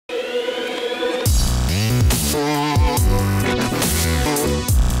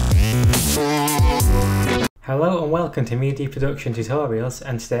Hello and welcome to Media Production Tutorials,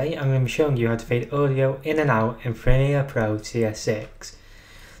 and today I'm going to be showing you how to fade audio in and out in Premiere Pro CS6.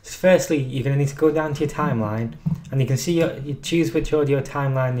 So firstly, you're going to need to go down to your timeline and you can see you choose which audio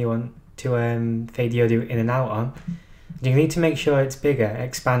timeline you want to fade the audio in and out on. You need to make sure it's bigger,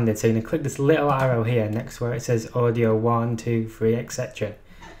 expanded, so you're going to click this little arrow here next where it says audio 1, 2, 3, etc.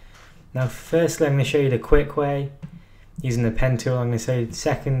 Now firstly I'm going to show you the quick way using the pen tool. I'm going to show you the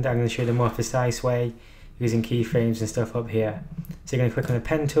second, I'm going to show you the more precise way using keyframes and stuff up here. So you're going to click on the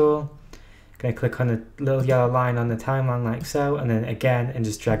pen tool, going to click on the little yellow line on the timeline like so, and then again and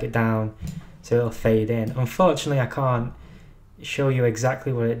just drag it down so it'll fade in. Unfortunately I can't show you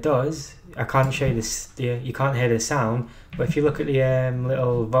exactly what it does. I can't show you this, you can't hear the sound, but if you look at the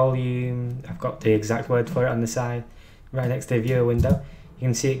little volume, I've got the exact word for it on the side, right next to the viewer window, you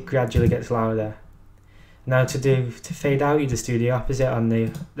can see it gradually gets louder. Now to fade out, you just do the opposite on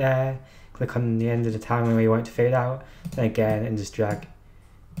the there. Click on the end of the timeline where you want it to fade out, then again and just drag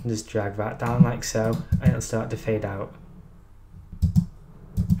that down like so, and it'll start to fade out.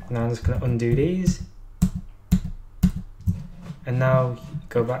 Now I'm just going to undo these, and now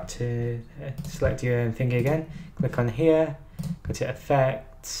go back to select your finger again, click on here, go to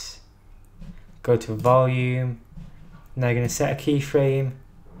effects, go to volume. Now you're going to set a keyframe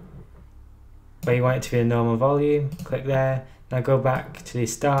where you want it to be a normal volume, click there. Now go back to the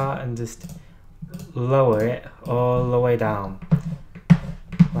start and just lower it all the way down,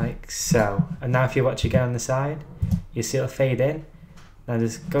 like so. And now if you watch again on the side, you see it'll fade in. Now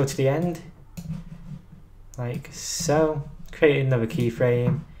just go to the end, like so. Create another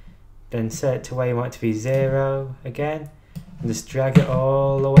keyframe, then set it to where you want it to be 0 again, and just drag it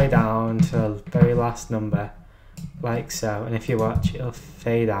all the way down to the very last number, like so. And if you watch, it'll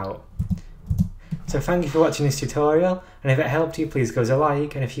fade out. So thank you for watching this tutorial, and if it helped you, please give us a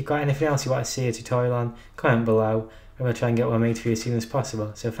like, and if you've got anything else you want to see a tutorial on, comment below and we'll try and get one made for you as soon as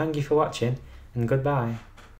possible. So thank you for watching, and goodbye.